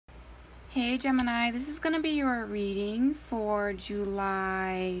Hey Gemini, this is going to be your reading for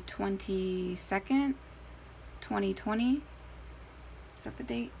July 22nd, 2020. Is that the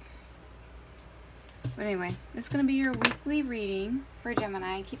date? But anyway, this is going to be your weekly reading for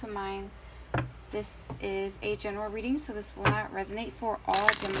Gemini. Keep in mind, this is a general reading, so this will not resonate for all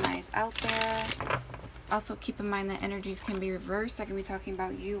Geminis out there. Also, keep in mind that energies can be reversed. I can be talking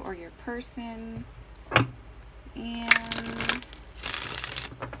about you or your person. And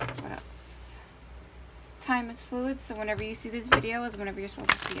what else? Time is fluid, so whenever you see this video is whenever you're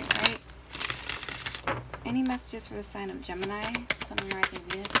supposed to see it, right? Any messages for the sign of Gemini, Sun, Moon, Rising,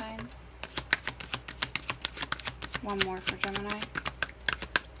 Venus signs? One more for Gemini.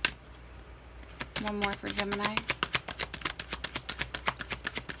 One more for Gemini.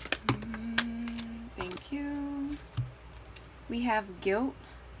 Thank you. We have guilt,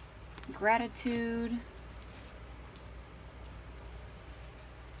 gratitude,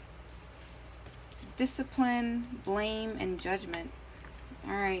 discipline, blame, and judgment.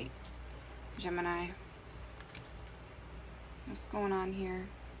 All right, Gemini. What's going on here?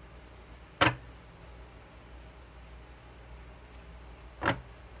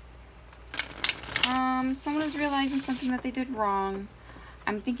 Someone is realizing something that they did wrong.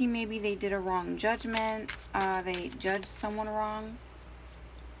 I'm thinking maybe they did a wrong judgment. They judged someone wrong.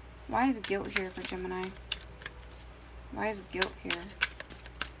 Why is guilt here for Gemini? Why is guilt here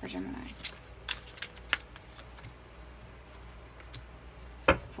for Gemini?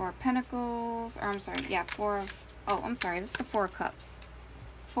 Four of Pentacles, or I'm sorry, yeah, I'm sorry, this is the Four of Cups.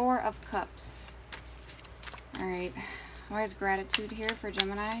 Four of Cups. All right, why is gratitude here for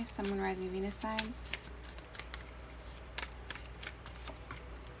Gemini, Sun, Moon, Rising, Venus signs?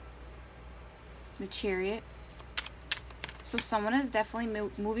 The Chariot. So someone is definitely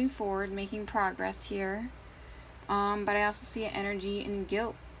moving forward, making progress here. But I also see an energy in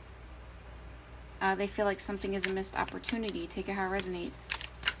guilt. They feel like something is a missed opportunity. Take it how it resonates.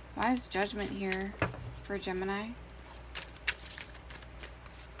 Why is Judgment here for Gemini?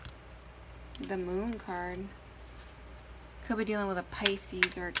 The Moon card. Could be dealing with a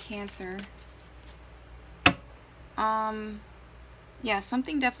Pisces or a Cancer. Yeah,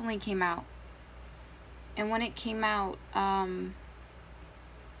 something definitely came out. And when it came out,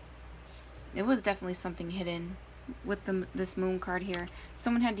 it was definitely something hidden with this Moon card here.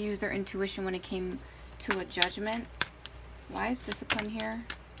 Someone had to use their intuition when it came to a judgment. Why is discipline here?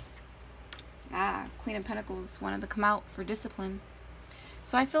 Queen of Pentacles wanted to come out for discipline.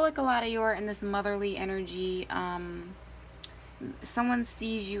 So I feel like a lot of you are in this motherly energy. Someone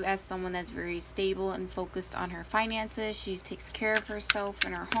sees you as someone that's very stable and focused on her finances. She takes care of herself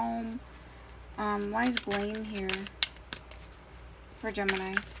in her home. Why is blame here for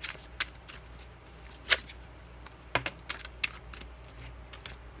Gemini?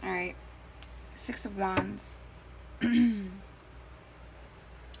 All right, Six of Wands.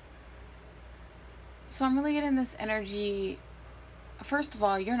 So I'm really getting this energy. First of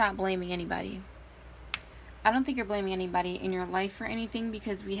all, you're not blaming anybody. I don't think you're blaming anybody in your life for anything,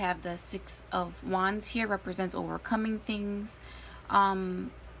 because we have the Six of Wands here, represents overcoming things. I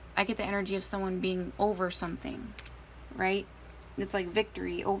get the energy of someone being over something, right? It's like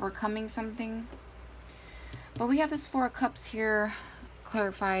victory, overcoming something. But we have this Four of Cups here,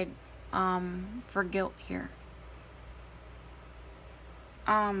 clarified for guilt here.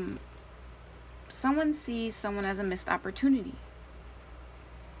 Someone sees someone as a missed opportunity.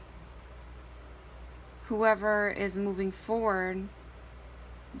 Whoever is moving forward,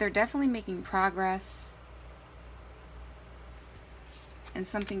 they're definitely making progress. And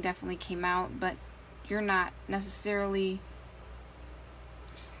something definitely came out, but you're not necessarily...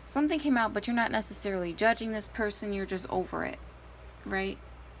 Something came out, but you're not necessarily judging this person. You're just over it, right?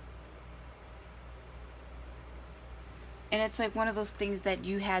 And it's like one of those things that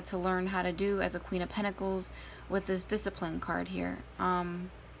you had to learn how to do as a Queen of Pentacles with this discipline card here. I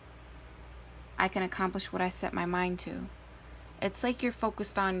can accomplish what I set my mind to. It's like you're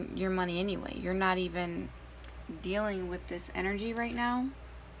focused on your money anyway. You're not even dealing with this energy right now.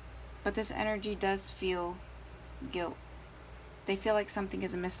 But this energy does feel guilt. They feel like something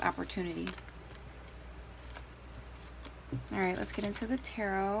is a missed opportunity. All right, let's get into the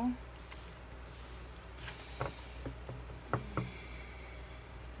tarot.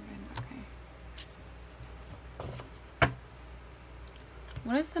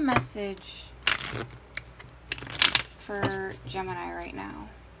 What is the message for Gemini right now?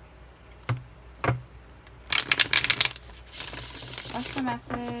 What's the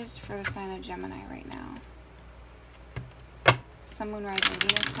message for the sign of Gemini right now? Sun, Moon, Rising,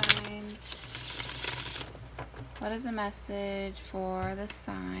 Venus signs. What is the message for the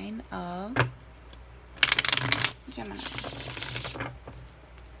sign of Gemini?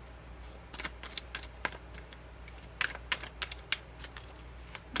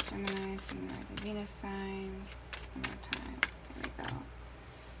 Gemini, Sun, Rising, Venus signs. One more time. There we go.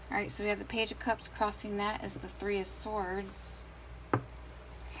 Alright, so we have the Page of Cups. Crossing that is the Three of Swords.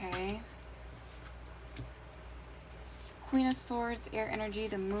 Okay. Queen of Swords, air energy,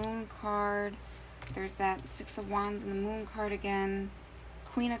 the Moon card. There's that Six of Wands and the Moon card again.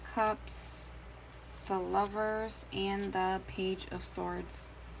 Queen of Cups, the Lovers, and the Page of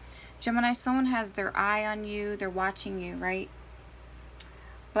Swords. Gemini, someone has their eye on you. They're watching you, right?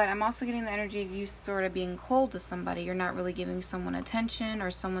 But I'm also getting the energy of you sort of being cold to somebody. You're not really giving someone attention,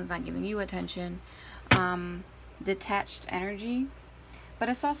 or someone's not giving you attention. Detached energy. But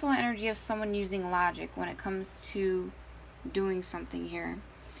it's also an energy of someone using logic when it comes to doing something here.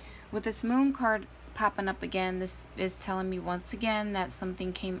 With this Moon card popping up again, this is telling me once again that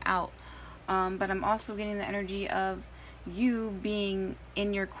something came out. But I'm also getting the energy of you being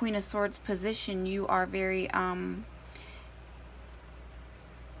in your Queen of Swords position. You are very...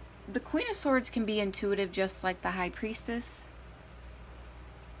 the Queen of Swords can be intuitive just like the High Priestess,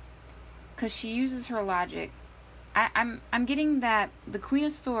 because she uses her logic. I'm getting that the Queen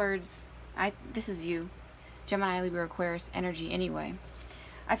of Swords, this is you, Gemini, Libra, Aquarius energy anyway.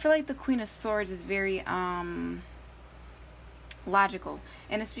 I feel like the Queen of Swords is very logical,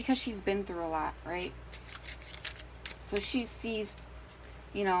 and it's because she's been through a lot, right? So she sees,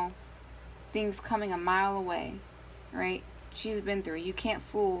 you know, things coming a mile away, right? She's been through. You can't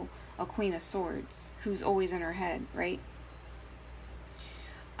fool a Queen of Swords who's always in her head, right?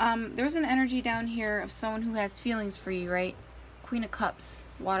 There's an energy down here of someone who has feelings for you, right? Queen of Cups,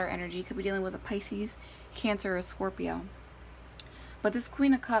 water energy, could be dealing with a Pisces, Cancer, or Scorpio. But this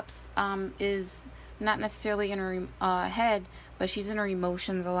Queen of Cups is not necessarily in her head, but she's in her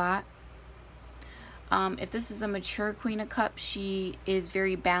emotions a lot. If this is a mature Queen of Cups, she is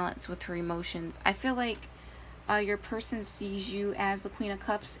very balanced with her emotions. I feel like your person sees you as the Queen of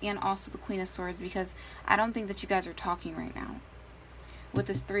Cups and also the Queen of Swords, because I don't think that you guys are talking right now. With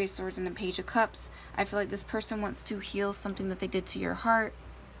this Three of Swords and the Page of Cups, I feel like this person wants to heal something that they did to your heart.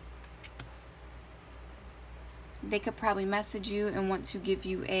 They could probably message you and want to give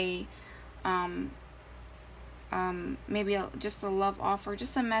you a maybe just a love offer,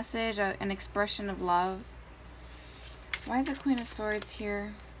 just a message, an expression of love. Why is the Queen of Swords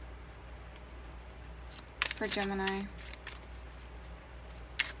here for Gemini?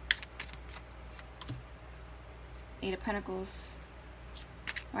 Eight of Pentacles.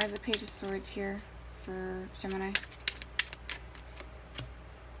 Why is the Page of Swords here for Gemini?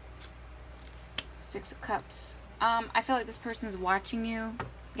 Six of Cups. I feel like this person is watching you.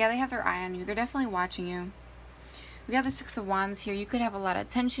 Yeah, they have their eye on you. They're definitely watching you. We got the Six of Wands here. You could have a lot of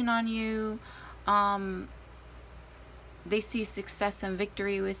attention on you. They see success and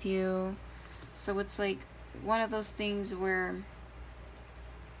victory with you. So it's like one of those things where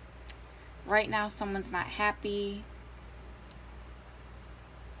right now someone's not happy.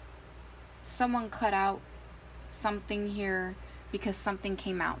 Someone cut out something here because something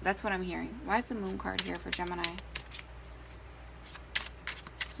came out. That's what I'm hearing. Why is the Moon card here for Gemini?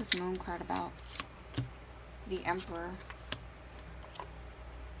 What's this Moon card about? The Emperor.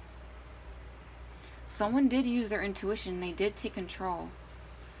 Someone did use their intuition. They did take control.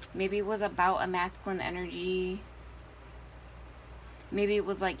 Maybe it was about a masculine energy. Maybe it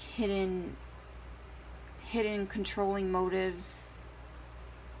was like hidden controlling motives.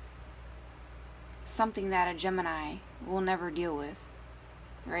 Something that a Gemini will never deal with,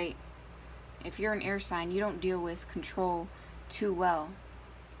 right? If you're an air sign, you don't deal with control too well.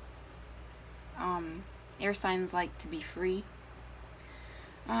 Air signs like to be free.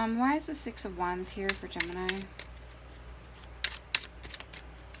 Why is the Six of Wands here for Gemini?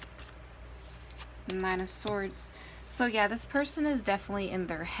 Nine of Swords. So yeah, this person is definitely in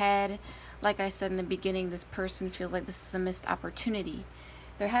their head. Like I said in the beginning, this person feels like this is a missed opportunity.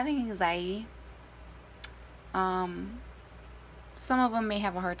 They're having anxiety. Some of them may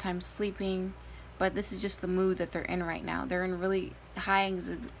have a hard time sleeping, but this is just the mood that they're in right now. They're in really high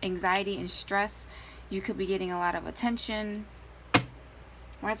anxiety and stress. You could be getting a lot of attention.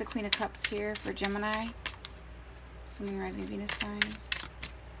 Why is the Queen of Cups here for Gemini? Sun, Rising, Venus signs.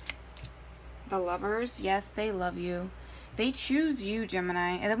 The Lovers. Yes, they love you. They choose you,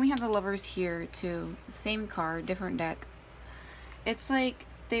 Gemini. And then we have the Lovers here too. Same card, different deck. It's like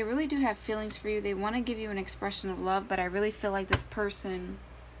they really do have feelings for you. They want to give you an expression of love, but I really feel like this person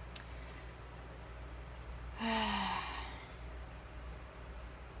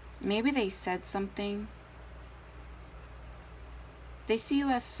maybe they said something They see you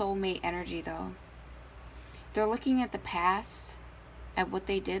as soulmate energy, though. They're looking at the past, at what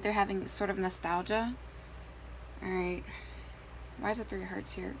they did. They're having sort of nostalgia. Alright. Why is the 3 of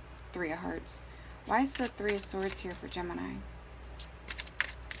Hearts here? 3 of Hearts. Why is the 3 of Swords here for Gemini?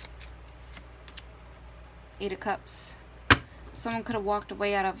 8 of Cups. Someone could have walked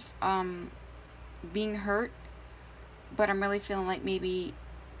away out of being hurt, but I'm really feeling like maybe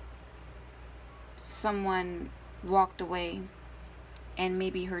someone walked away and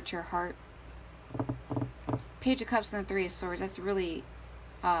maybe hurt your heart. Page of Cups and the 3 of Swords. That's really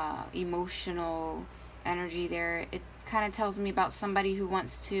emotional energy there. It kind of tells me about somebody who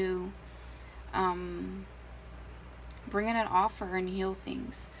wants to bring in an offer and heal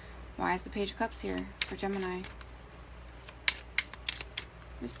things. Why is the Page of Cups here for Gemini?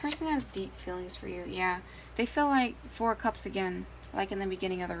 This person has deep feelings for you. Yeah. They feel like 4 of Cups again, like in the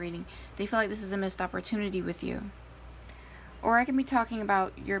beginning of the reading. They feel like this is a missed opportunity with you. Or I could be talking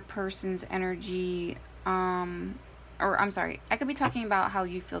about your person's energy, or I'm sorry, I could be talking about how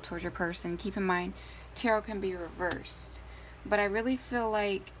you feel towards your person. Keep in mind, tarot can be reversed. But I really feel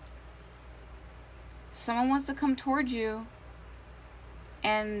like someone wants to come towards you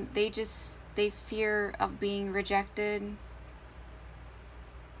and they fear of being rejected.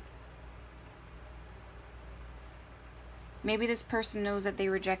 Maybe this person knows that they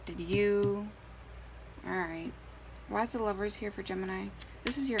rejected you. Alright. Why is the Lovers here for Gemini?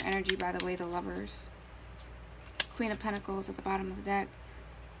 This is your energy, by the way, the Lovers. Queen of Pentacles at the bottom of the deck.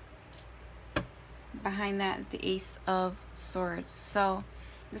 Behind that is the Ace of Swords. So,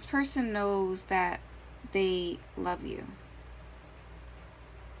 this person knows that they love you.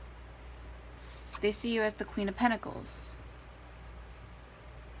 They see you as the Queen of Pentacles.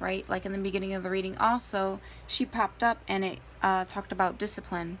 Right? Like in the beginning of the reading also, she popped up and it talked about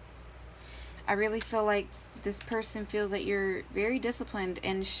discipline. I really feel like this person feels that you're very disciplined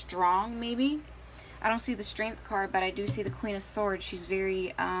and strong, maybe. I don't see the Strength card, but I do see the Queen of Swords. She's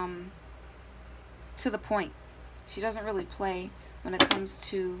very to the point. She doesn't really play when it comes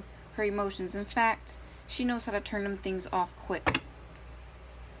to her emotions. In fact, she knows how to turn them things off quick.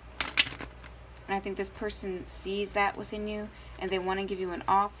 And I think this person sees that within you and they want to give you an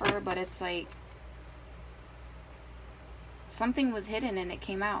offer, but it's like something was hidden and it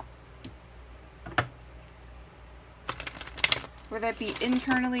came out. Whether that be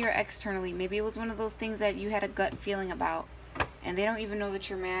internally or externally. Maybe it was one of those things that you had a gut feeling about and they don't even know that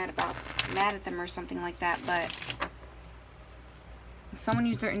you're mad at them or something like that, but someone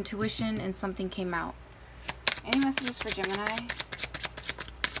used their intuition and something came out. Any messages for Gemini?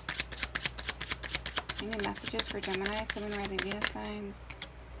 Any messages for Gemini? Sun, Moon, Rising, Venus signs.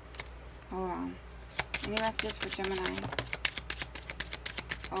 Hold on. Any messages for Gemini?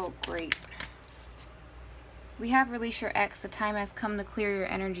 Oh, great. We have release your ex. The time has come to clear your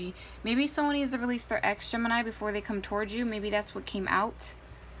energy. Maybe someone needs to release their ex, Gemini, before they come towards you. Maybe that's what came out.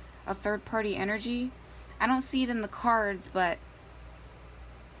 A third-party energy. I don't see it in the cards, but...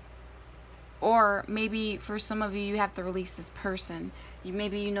 Or maybe for some of you, you have to release this person.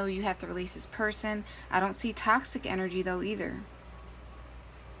 Maybe you know you have to release this person. I don't see toxic energy, though, either.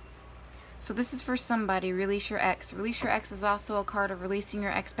 So this is for somebody. Release your ex. Release your ex is also a card of releasing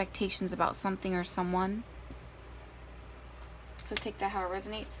your expectations about something or someone. So take that how it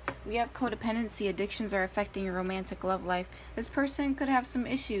resonates. We have codependency. Addictions are affecting your romantic love life. This person could have some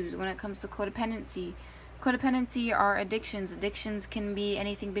issues when it comes to codependency. Codependency are addictions. Addictions can be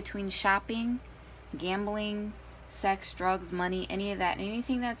anything between shopping, gambling, sex, drugs, money, any of that.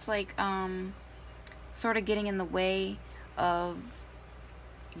 Anything that's like sort of getting in the way of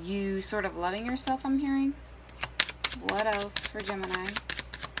you sort of loving yourself, I'm hearing. What else for Gemini?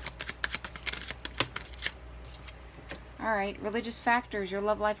 Alright, religious factors. Your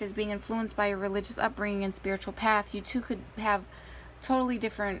love life is being influenced by your religious upbringing and spiritual path. You two could have totally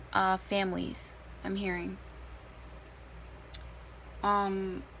different families, I'm hearing.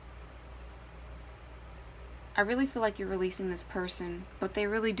 I really feel like you're releasing this person, but they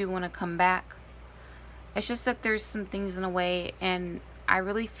really do want to come back. It's just that there's some things in the way, and I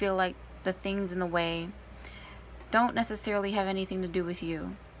really feel like the things in the way don't necessarily have anything to do with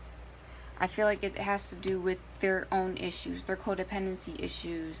you. I feel like it has to do with their own issues, their codependency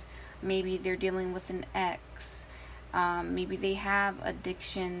issues. Maybe they're dealing with an ex. Maybe they have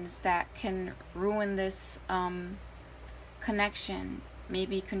addictions that can ruin this connection.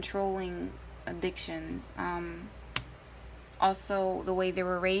 Maybe controlling addictions. Also, the way they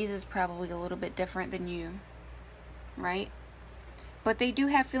were raised is probably a little bit different than you, right? But they do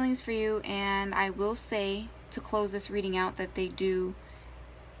have feelings for you, and I will say, to close this reading out, that they do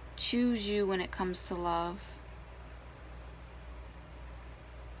choose you when it comes to love.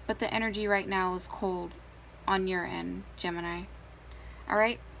 but the energy right now is cold on your end, Gemini.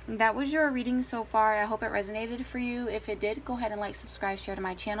 Alright, that was your reading so far. I hope it resonated for you. If it did, go ahead and like, subscribe, share to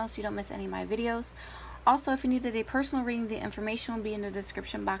my channel so you don't miss any of my videos. Also, if you needed a personal reading, the information will be in the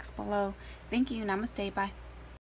description box below. Thank you. Namaste. Bye.